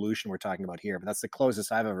revolution we're talking about here. But that's the closest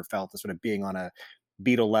I've ever felt to sort of being on a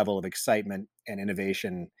Beatle level of excitement and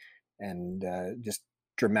innovation and just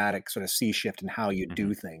dramatic sort of sea shift in how you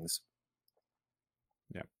do things.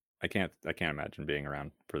 Yeah, I can't imagine being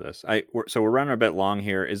around for this. So we're running a bit long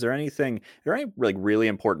here. Are there any like really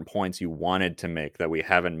important points you wanted to make that we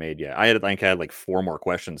haven't made yet? I had like 4 more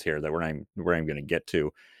questions here that we're not even going to get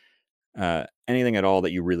to. Anything at all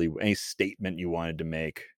that any statement you wanted to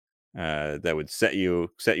make that would set you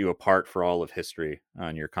apart for all of history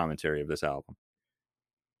on your commentary of this album?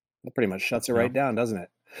 That pretty much shuts it right down, doesn't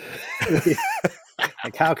it?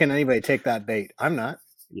 Like, how can anybody take that bait? I'm not.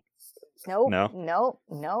 Nope. No.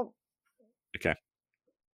 Nope. Okay.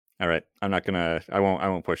 All right. I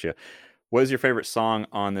won't push you. What is your favorite song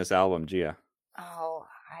on this album, Gia? Oh,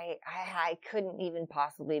 I couldn't even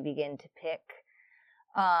possibly begin to pick.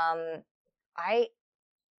 You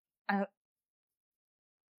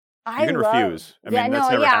can refuse. That's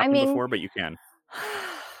never happened before, but you can.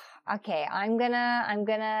 Okay, I'm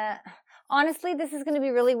gonna. Honestly, this is gonna be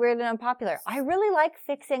really weird and unpopular. I really like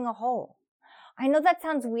Fixing a Hole. I know that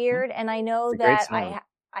sounds weird, and I know that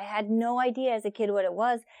I had no idea as a kid what it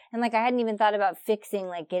was. And like, I hadn't even thought about fixing,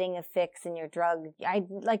 like getting a fix in your drug. I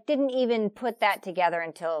like didn't even put that together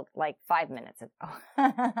until like 5 minutes ago.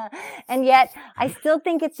 And yet I still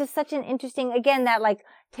think it's just such an interesting, again, that like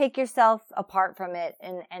take yourself apart from it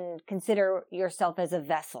and consider yourself as a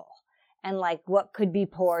vessel. And like what could be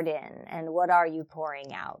poured in and what are you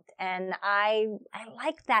pouring out? And I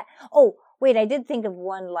like that. Oh, wait, I did think of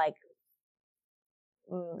one like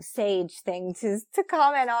sage thing to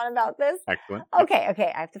comment on about this. Excellent.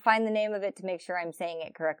 Okay. I have to find the name of it to make sure I'm saying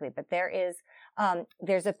it correctly. But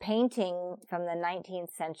there's a painting from the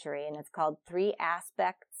 19th century, and it's called Three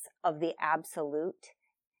Aspects of the Absolute,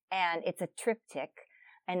 and it's a triptych,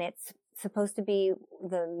 and it's supposed to be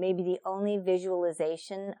maybe the only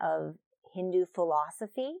visualization of Hindu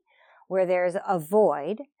philosophy, where there's a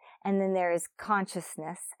void, and then there is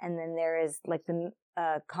consciousness, and then there is like the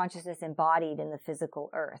consciousness embodied in the physical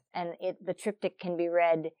earth. And the triptych can be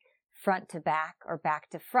read front to back or back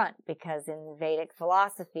to front, because in Vedic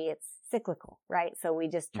philosophy, it's cyclical, right? So we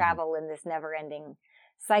just travel in this never-ending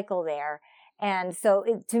cycle there. And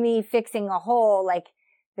so to me, fixing a hole, like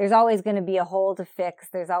there's always going to be a hole to fix.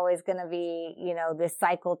 There's always going to be, this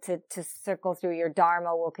cycle to circle through. Your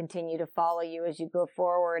dharma will continue to follow you as you go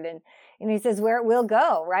forward. And he says where it will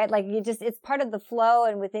go, right? Like it's part of the flow,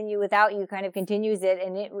 and within you, without you kind of continues it,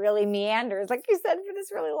 and it really meanders, like you said, for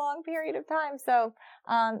this really long period of time. So,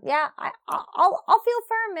 I'll feel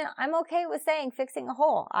firm, and I'm okay with saying fixing a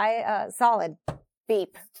hole. Solid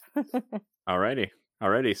beep.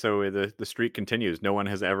 Alrighty, so the streak continues. No one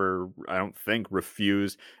has ever, I don't think,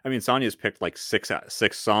 refused. I mean, Sonia's picked like six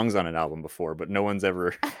songs on an album before, but no one's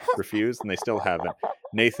ever refused, and they still haven't.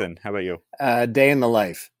 Nathan, how about you? Day in the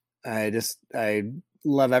Life. I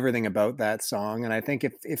love everything about that song, and I think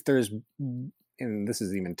if there's, and this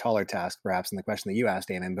is even taller task perhaps in the question that you asked,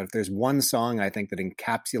 Eamon, but if there's one song I think that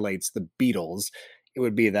encapsulates the Beatles, it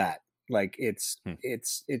would be that. Like it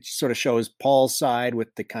sort of shows Paul's side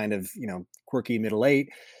with the kind of, quirky middle eight.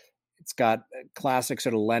 It's got a classic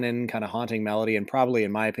sort of Lennon kind of haunting melody, and probably,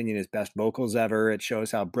 in my opinion, his best vocals ever. It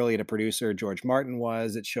shows how brilliant a producer George Martin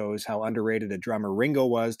was. It shows how underrated a drummer Ringo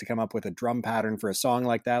was to come up with a drum pattern for a song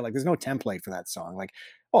like that. Like there's no template for that song. Like,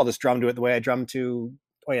 I'll just drum to it the way I drum to,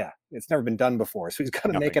 it's never been done before. So he's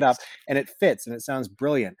got to make it up, and it fits, and it sounds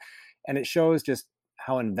brilliant. And it shows just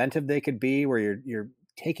how inventive they could be, where you're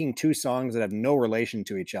taking two songs that have no relation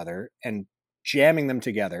to each other and jamming them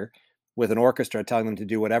together with an orchestra telling them to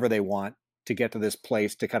do whatever they want to get to this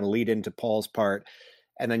place to kind of lead into Paul's part.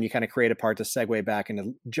 And then you kind of create a part to segue back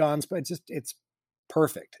into John's, but it's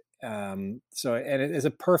perfect. And it is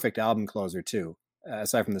a perfect album closer too,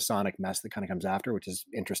 aside from the sonic mess that kind of comes after, which is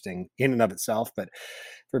interesting in and of itself. But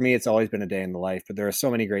for me, it's always been a day in the life. But there are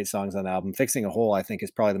so many great songs on the album. Fixing a Hole, I think,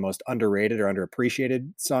 is probably the most underrated or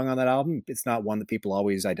underappreciated song on that album. It's not one that people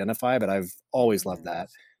always identify, but I've always loved that.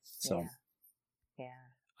 So, yeah.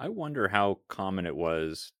 I wonder how common it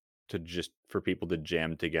was for people to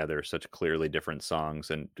jam together such clearly different songs,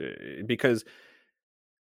 and because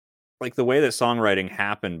like the way that songwriting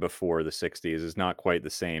happened before the 60s is not quite the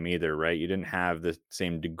same either, right? You didn't have the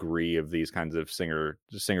same degree of these kinds of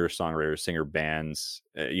singer-songwriters, singer bands.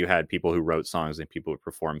 You had people who wrote songs and people who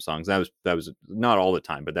performed songs. That was not all the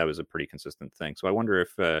time, but that was a pretty consistent thing. So I wonder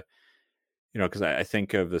if, because I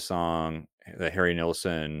think of the song that Harry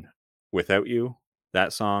Nilsson, Without You,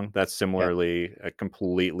 that song, that's similarly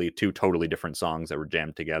completely two totally different songs that were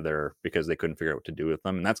jammed together because they couldn't figure out what to do with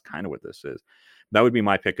them. And that's kind of what this is. That would be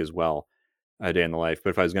my pick as well, A Day in the Life. But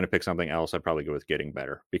if I was going to pick something else, I'd probably go with Getting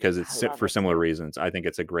Better, because it's for similar reasons. I think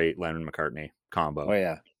it's a great Lennon-McCartney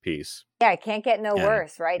combo piece. Yeah, it can't get no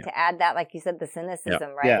worse, right? To add that, like you said, the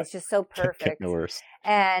cynicism, right? Yeah. It's just so perfect. Can't get no worse.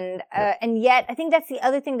 And yet, I think that's the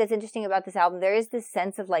other thing that's interesting about this album. There is this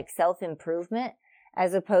sense of like self-improvement,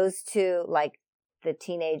 as opposed to like the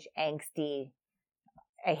teenage angsty,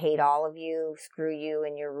 I hate all of you, screw you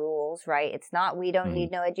and your rules, right? It's not, we don't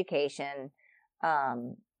need no education.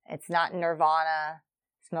 It's not Nirvana,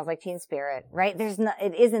 Smells Like Teen Spirit, right?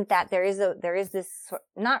 It isn't that. There is this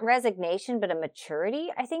not resignation, but a maturity,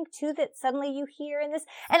 I think, too, that suddenly you hear in this.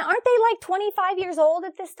 And aren't they like 25 years old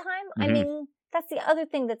at this time? I mean, that's the other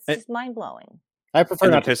thing that's just mind blowing. I prefer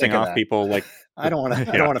not to pissing think off of people. Like I don't want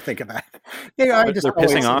to. I don't want to think of that. Yeah, I just they're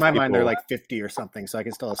pissing off in my people. mind they're like 50 or something, so I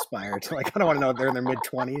can still aspire to. Like I don't want to know they're in their mid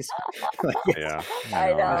 20s. Like,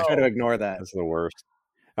 I know. I try to ignore that. That's the worst.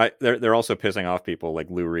 They're also pissing off people like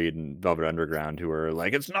Lou Reed and Velvet Underground, who are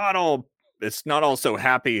like, it's not all it's not all so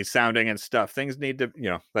happy sounding and stuff. Things need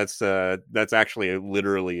to, that's actually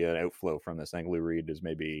literally an outflow from this. I think Lou Reed is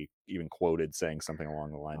maybe even quoted saying something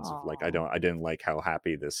along the lines of like, I didn't like how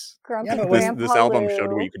happy this album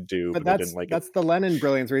showed what you could do, but I didn't like that's the Lennon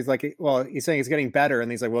brilliance, where he's like, well, he's saying it's getting better, and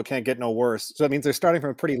he's like, well, it can't get no worse. So it means they're starting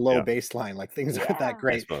from a pretty low baseline, like things aren't that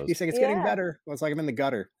great. He's saying it's getting better. Well, it's like I'm in the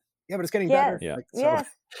gutter. Yeah, but it's getting better. Yeah. Like, yes.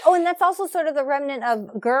 Oh, and that's also sort of the remnant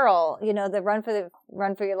of Girl, the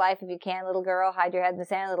run for your life if you can, little girl, hide your head in the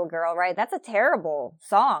sand, little girl, right? That's a terrible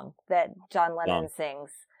song that John Lennon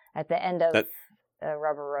sings at the end of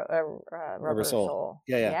Rubber Soul.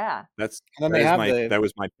 Yeah. That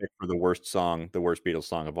was my pick for the worst Beatles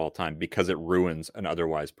song of all time, because it ruins an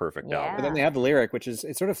otherwise perfect album. But then they have the lyric, which is,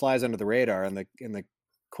 it sort of flies under the radar in the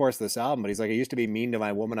course of this album, but he's like, I used to be mean to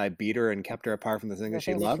my woman, I beat her and kept her apart from the thing that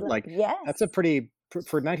she loved. Like, that's a pretty,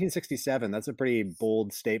 for 1967, that's a pretty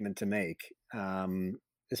bold statement to make,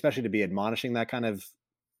 especially to be admonishing that kind of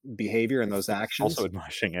behavior and those actions. Also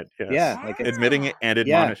admonishing it, like admitting it and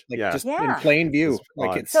admonish, just in plain view.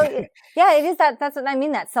 Like it's it is that's what I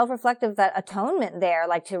mean. That self-reflective, that atonement there,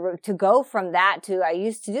 like to go from that to I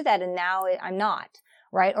used to do that and now I'm not.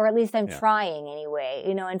 Right. Or at least I'm trying anyway,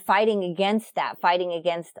 and fighting against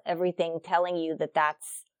everything telling you that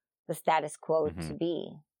that's the status quo to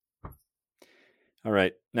be. All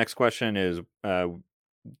right. Next question is, do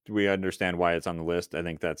we understand why it's on the list? I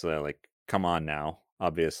think that's come on now.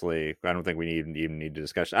 Obviously, I don't think we even need to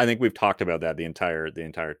discuss. I think we've talked about that the entire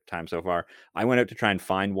time so far. I went out to try and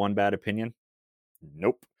find one bad opinion.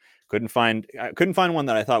 Nope. Couldn't find one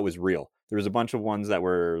that I thought was real. There was a bunch of ones that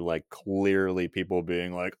were like clearly people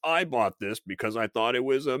being like, I bought this because I thought it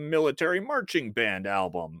was a military marching band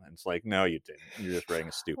album. And it's like, no, you didn't. You're just writing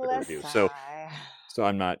a stupid review. So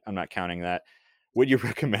I'm not counting that. Would you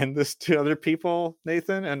recommend this to other people,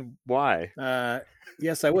 Nathan? And why?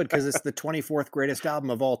 Yes, I would, because it's the 24th greatest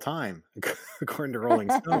album of all time, according to Rolling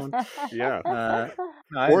Stone.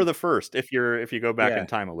 Or the first, if you go back in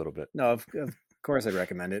time a little bit. No, of course I'd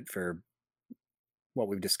recommend it for what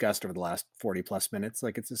we've discussed over the last 40 plus minutes.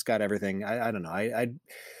 Like, it's just got everything. I don't know.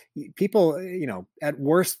 People, at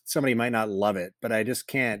worst, somebody might not love it, but I just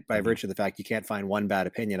can't, by virtue of the fact you can't find one bad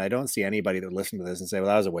opinion. I don't see anybody that would listen to this and say, well,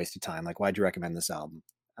 that was a waste of time. Like, why'd you recommend this album?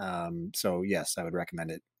 So yes, I would recommend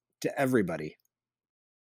it to everybody.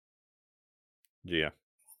 Yeah.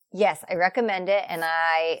 Yes, I recommend it. And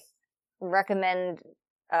I recommend,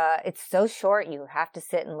 it's so short. You have to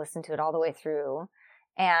sit and listen to it all the way through.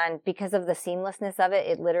 And because of the seamlessness of it,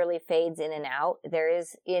 it literally fades in and out. There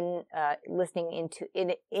is listening to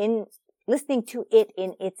it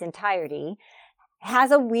in its entirety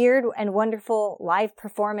has a weird and wonderful live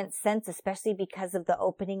performance sense, especially because of the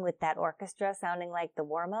opening with that orchestra sounding like the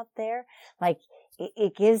warm up there. Like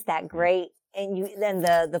it gives that great, and then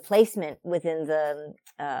the placement within the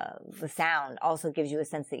sound also gives you a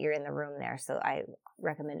sense that you're in the room there. So I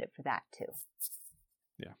recommend it for that too.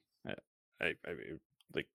 Yeah, I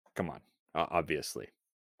like, come on, obviously,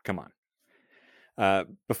 come on.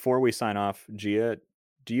 Before we sign off, Gia,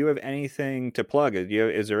 do you have anything to plug?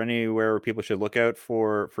 Is there anywhere where people should look out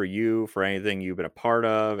for you, for anything you've been a part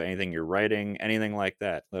of, anything you're writing, anything like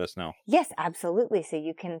that? Let us know. Yes, absolutely. So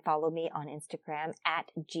you can follow me on Instagram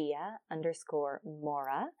at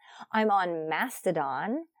Gia_Mora. I'm on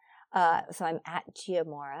Mastodon. So I'm at Gia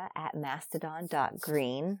Mora at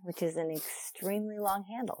mastodon.green, which is an extremely long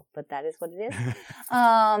handle, but that is what it is.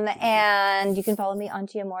 And you can follow me on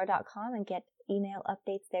giamora.com and get email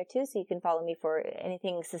updates there too. So you can follow me for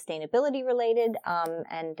anything sustainability related.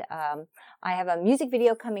 And I have a music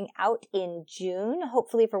video coming out in June,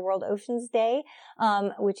 hopefully for World Oceans Day,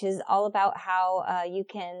 which is all about how you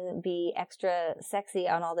can be extra sexy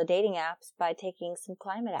on all the dating apps by taking some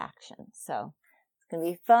climate action. So gonna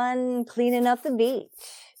be fun cleaning up the beach.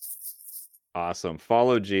 Awesome.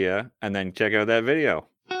 Follow Gia and then check out that video.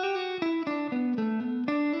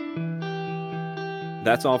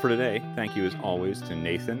 That's all for today. Thank you as always to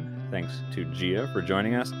Nathan. Thanks to Gia for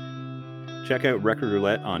joining us. Check out Record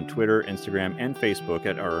Roulette on Twitter, Instagram, and Facebook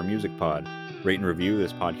at RR Music Pod. Rate and review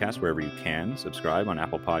this podcast wherever you can. Subscribe on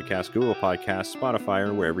Apple Podcasts, Google Podcasts, Spotify,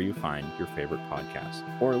 or wherever you find your favorite podcasts.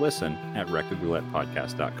 Or listen at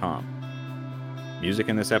recordroulettepodcast.com. Music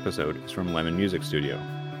in this episode is from Lemon Music Studio.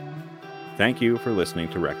 Thank you for listening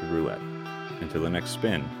to Record Roulette. Until the next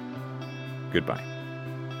spin, goodbye.